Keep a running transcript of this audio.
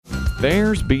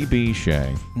There's BB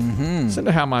Shea. Listen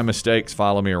to how my mistakes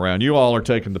follow me around. You all are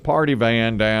taking the party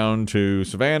van down to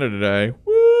Savannah today.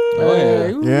 Woo!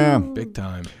 Oh, Yeah. Big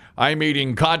time. I'm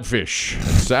eating codfish and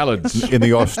salads. In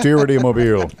the austerity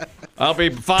mobile. I'll be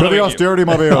To following the you. austerity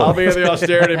mobile. I'll be in the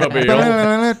austerity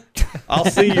mobile. I'll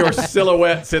see your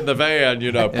silhouettes in the van,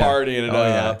 partying it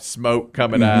up, smoke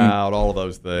coming out, all of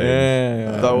those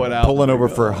things. Throw it out. Pulling over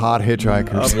for hot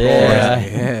hitchhikers.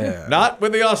 Yeah. Not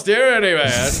with the austerity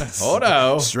van. Oh,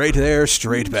 no. Straight there,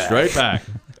 straight back. Straight back.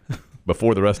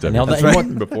 Before the rest of And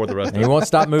it. Before the rest of He it. won't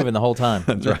stop moving the whole time.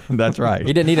 That's right.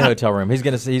 He didn't need a hotel room. He's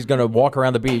gonna walk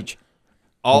around the beach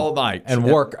All night. and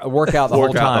work out the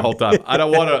whole time. I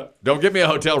don't want to. Don't give me a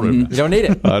hotel room. You don't need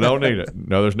it. I don't need it.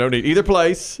 No, there's no need. Either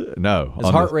place, no. His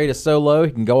heart rate is so low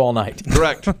he can go all night.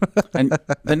 Correct. And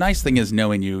the nice thing is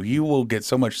knowing you will get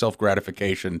so much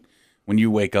self-gratification when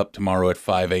you wake up tomorrow at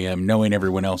 5 a.m. knowing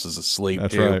everyone else is asleep,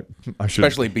 That's too. right. I should.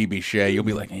 Especially BB Shea. You'll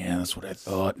be like, yeah, that's what I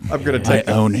thought. I'm going to take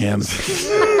I own him.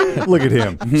 Look at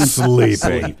him.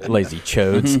 Sleeping. Lazy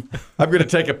chodes. I'm going to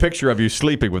take a picture of you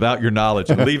sleeping without your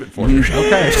knowledge and leave it for you.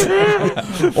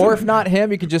 Okay. Or if not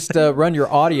him, you could just run your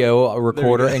audio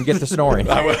recorder and get the snoring.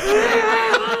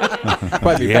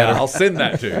 Probably be better. I'll send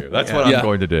that to you. That's what I'm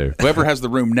going to do. Whoever has the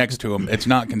room next to him, it's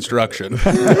not construction.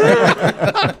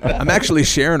 I'm actually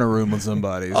sharing a room with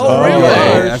somebody. Oh, really?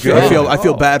 Yeah, I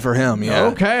feel bad for him. Yeah.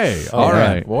 Okay. All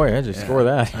right. Boy, I just score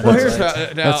that. Well, here's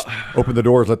how, now. Open the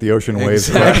doors, let the ocean waves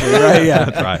Exactly. Right. Yeah.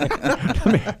 That's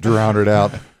right. drown it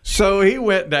out. So he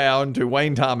went down to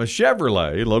Wayne Thomas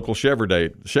Chevrolet, local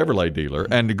Chevrolet dealer,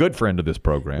 and a good friend of this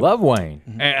program. Love Wayne.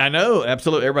 And I know,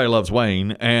 absolutely, everybody loves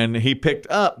Wayne. And he picked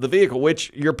up the vehicle,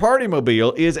 which your party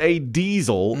mobile is a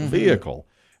diesel vehicle.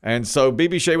 And so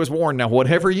BB Shea was warned, now,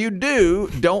 whatever you do,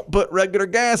 don't put regular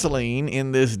gasoline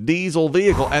in this diesel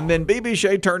vehicle. And then BB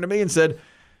Shea turned to me and said,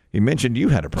 he mentioned you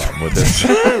had a problem with this.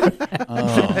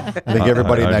 I think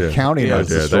everybody in that county knows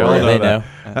the They all story. know They that.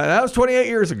 know. That was 28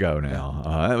 years ago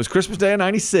now. It was Christmas Day of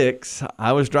 96.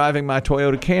 I was driving my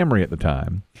Toyota Camry at the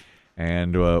time.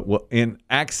 And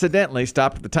accidentally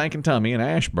stopped at the Tank and Tummy in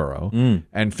Asheboro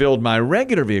and filled my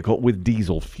regular vehicle with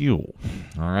diesel fuel.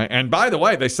 All right. And by the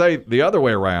way, they say the other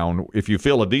way around, if you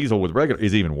fill a diesel with regular,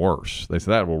 is even worse. They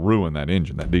say that will ruin that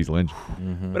engine, that diesel engine.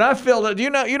 But I filled it. You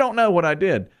don't know what I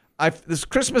did. This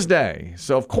Christmas Day,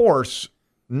 so of course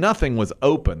nothing was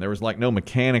open. There was like no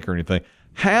mechanic or anything.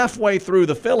 Halfway through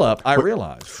the fill up, I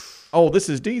realized, this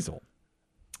is diesel.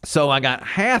 So I got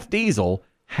half diesel,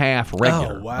 half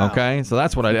regular. Oh, wow. Okay, so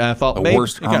that's what I did. I thought The maybe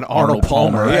worst You got Arnold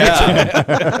Palmer.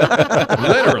 yeah,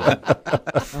 literally.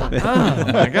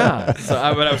 Oh my God!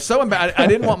 But I was so embarrassed. I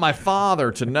didn't want my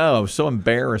father to know. I was so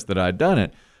embarrassed that I'd done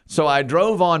it. So I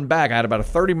drove on back. I had about a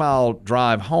 30-mile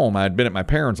drive home. I had been at my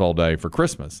parents' all day for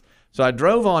Christmas. So I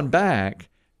drove on back.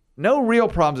 No real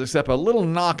problems except a little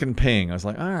knock and ping. I was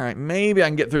like, all right, maybe I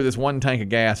can get through this one tank of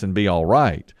gas and be all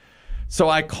right. So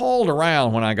I called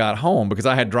around when I got home because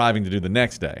I had driving to do the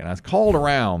next day. And I called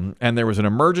around, and there was an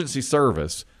emergency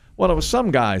service. Well, it was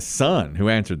some guy's son who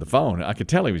answered the phone. I could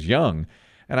tell he was young.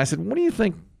 And I said, what do you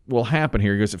think will happen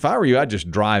here? He goes, if I were you, I'd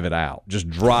just drive it out. Just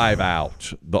drive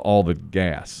out all the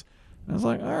gas. And I was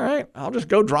like, all right, I'll just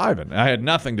go driving. I had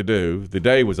nothing to do. The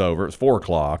day was over. It was 4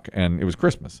 o'clock, and it was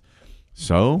Christmas.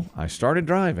 So I started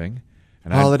driving.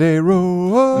 And Holiday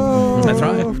Road. That's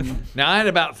right. Now, I had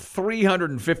about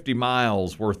 350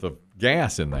 miles worth of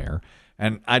gas in there,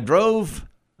 and I drove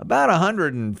about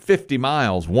 150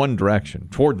 miles one direction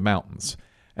toward the mountains.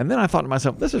 And then I thought to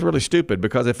myself, this is really stupid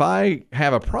because if I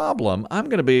have a problem, I'm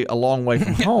going to be a long way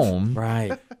from home.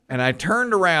 Right. And I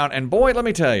turned around, and boy, let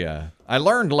me tell you, I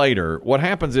learned later what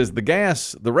happens is the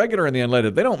gas, the regular and the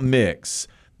unleaded, they don't mix.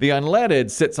 The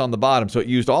unleaded sits on the bottom, so it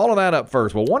used all of that up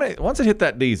first. Well, once it hit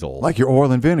that diesel, Like your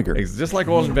oil and vinegar. it's just like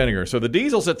oil and vinegar. So the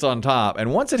diesel sits on top,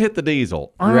 and once it hit the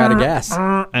diesel, You're out of gas.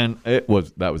 and that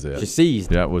was it. Just seized.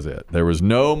 That was it. There was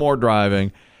no more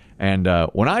driving. And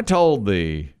when I told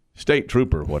the state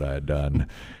trooper what I had done,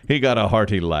 he got a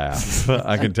hearty laugh.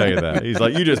 I can tell you that. He's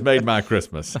like, you just made my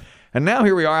Christmas. And now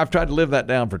here we are. I've tried to live that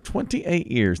down for 28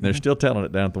 years, and they're still telling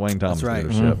it down at the Wayne Thomas right.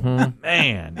 dealership.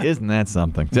 Man, isn't that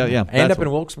something? So, yeah, And that's up in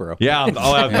Wilkesboro. yeah,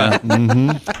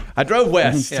 I drove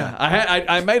west. Yeah.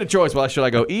 I made a choice. Well, should I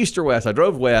go east or west? I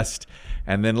drove west,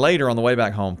 and then later on the way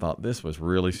back home, thought this was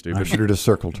really I stupid. should have just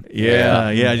circled.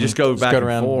 Yeah, just go back go and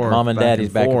around forth. mom and daddy's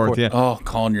back and forth. Yeah. Oh,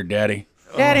 calling your daddy.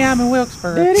 Daddy, I'm in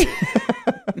Wilkesboro.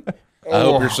 I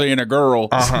hope you're seeing a girl.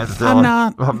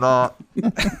 I'm not.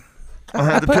 I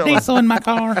had to Put diesel in my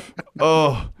car.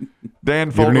 Oh, Dan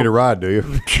You don't Fogel. need a ride, do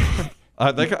you?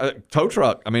 I think tow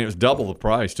truck. I mean, it was double the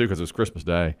price too because it was Christmas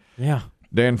Day. Yeah.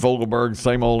 Dan Fogelberg's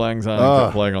same old anxiety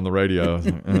kept playing on the radio. I was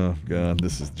like, oh God,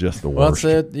 this is just the worst.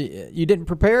 Well, you didn't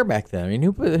prepare back then. I mean,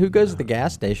 who goes to the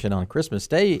gas station on Christmas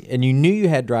Day and you knew you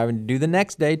had driving to do the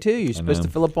next day too? You're supposed to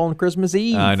fill up on Christmas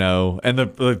Eve. I know, and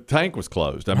the tank was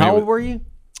closed. I mean, How old were you?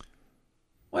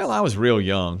 Well, I was real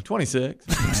young, 26.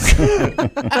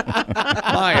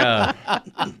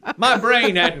 My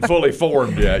brain hadn't fully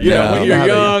formed yet. You know, when you're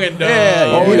young and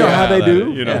dumb. You know how they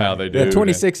do. You know how they do.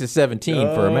 26 is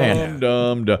 17 for a man.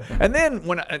 Dumb. And then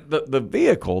when the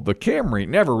vehicle, the Camry,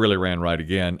 never really ran right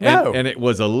again. No. And it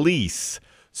was a lease.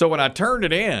 So when I turned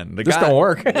it in, the This guy don't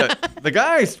work. the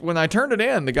guy, when I turned it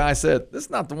in, the guy said, "This is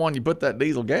not the one you put that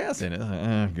diesel gas in." It. Oh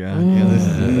God! Yeah, this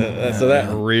is so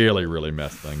that really, really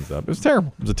messed things up. It was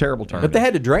terrible. It was a terrible turn. But they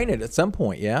had to drain it at some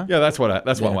point, yeah? Yeah, that's what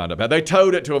wound up. They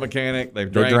towed it to a mechanic. They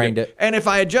drained it. And if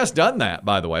I had just done that,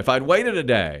 by the way, if I'd waited a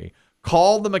day,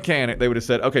 called the mechanic, they would have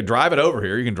said, "Okay, drive it over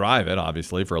here. You can drive it,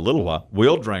 obviously, for a little while.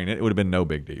 We'll drain it." It would have been no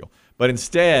big deal. But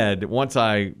instead, once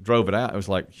I drove it out, it was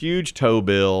like huge tow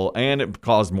bill, and it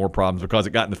caused more problems because it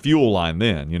got in the fuel line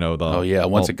then, you know.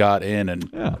 Once it got in.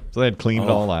 So they had cleaned it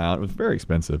all out. It was very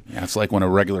expensive. Yeah, it's like when a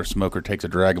regular smoker takes a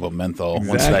drag of a menthol. Exactly.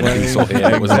 Once that diesel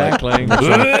hit, it was exactly.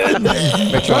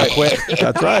 Make sure I quit.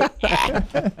 That's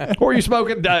right. Or you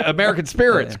smoking American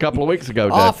Spirits a couple of weeks ago,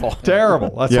 Dave. Awful.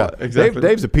 Terrible. That's Yeah, what, exactly.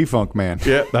 Dave's a P-Funk man.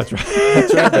 Yeah, that's right.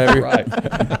 That's right, baby.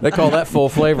 Right. They call that full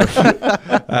flavor.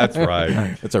 That's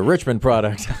right. It's a Richmond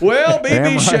product. Well, BB Damn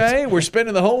right. Shay, we're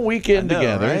spending the whole weekend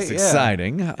together. right? It's Yeah.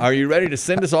 exciting. Are you ready to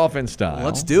send us off in style?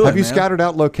 Let's do it. Have you man. scouted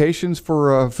out locations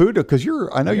for food? Because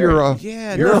I know you're a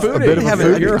Yeah, You're no, a foodie. a bit of a haven't-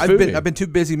 foodie. You're a foodie. I've been too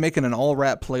busy making an all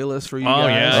rap playlist for you Oh, guys.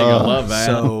 yeah, you're gonna love that.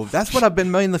 So that's what I've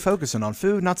been mainly focusing on.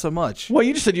 Food, not so much. Well,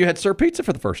 you just said you had Sir Pizza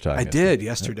for the first time. I did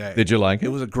yesterday. Did you like it? It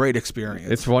was a great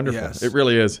experience. It's wonderful. Yes. It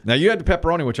really is. Now, you had the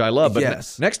pepperoni, which I love, but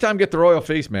Yes. next time get the Royal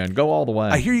Feast, man. Go all the way.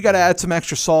 I hear you got to add some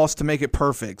extra sauce to make it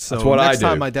perfect. So That's what I next do.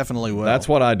 time I definitely will. That's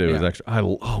what I do. Is Yeah.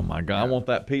 actually, oh my God, I want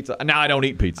that pizza. Now I don't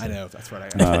eat pizza. I know. That's what I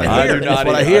I do not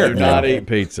what eat. I hear. I do not eat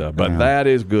pizza, but that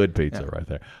is good pizza right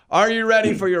there. Are you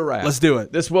ready for your rap? Let's do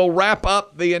it. This will wrap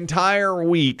up the entire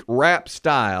week, rap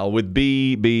style, with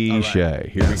BB right.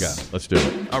 Shay. Here we go. Let's do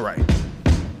it. All right.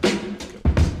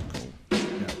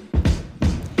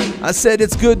 I said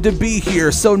it's good to be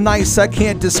here, so nice I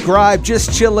can't describe,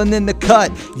 just chilling in the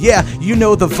cut. Yeah, you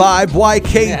know the vibe,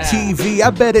 YKTV,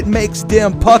 I bet it makes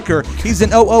Dim pucker. He's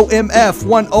an OOMF,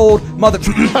 one old mother.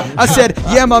 I said,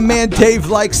 yeah, my man Dave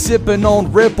likes sipping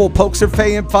on Ripple. Pokes are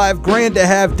paying $5,000 to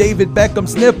have David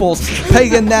Beckham's nipples.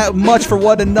 Paying that much for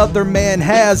what another man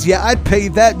has. Yeah, I'd pay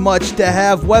that much to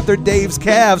have Weather Dave's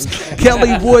calves.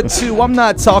 Kelly would too, I'm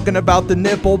not talking about the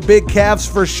nipple. Big calves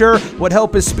for sure would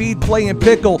help his speed play and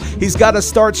pickle. He's got to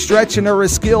start stretching or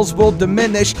his skills will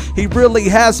diminish. He really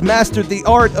has mastered the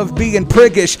art of being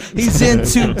priggish. He's in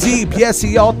too deep, yes,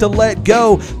 he ought to let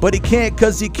go, but he can't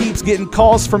cause he keeps getting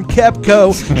calls from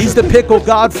Kepco. He's the pickle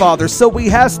godfather, so he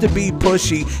has to be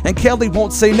pushy, and Kelly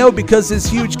won't say no because his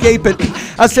huge gaping.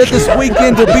 I said this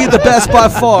weekend will be the best by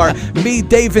far. Me,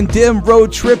 Dave, and Dim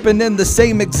road tripping in the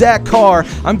same exact car.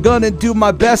 I'm gonna do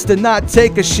my best to not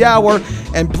take a shower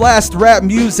and blast rap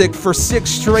music for 6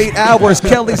 straight hours.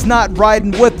 Kelly's not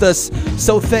riding with us,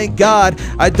 so thank God.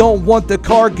 I don't want the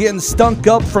car getting stunk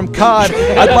up from cod.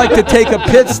 I'd like to take a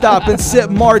pit stop and sip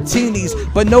martinis,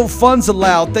 but no funds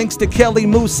allowed thanks to Kelly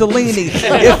Mussolini.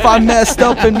 If I messed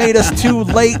up and made us too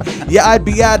late, yeah, I'd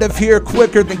be out of here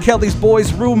quicker than Kelly's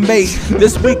boy's roommate.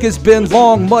 This week has been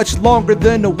long, much longer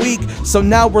than a week, so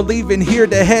now we're leaving here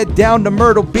to head down to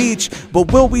Myrtle Beach.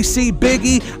 But will we see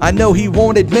Biggie? I know he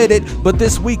won't admit it, but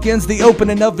this weekend's the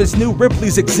opening of his new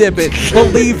Ripley's exhibit.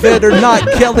 Believe it or not,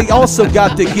 Kelly also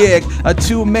got the gig, a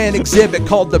 2-man exhibit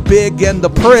called The Big and the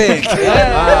Prig.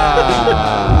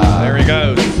 There he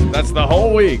goes. That's the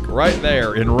whole week right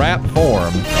there in rap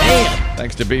form.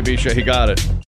 Thanks to BB Shay. He got it.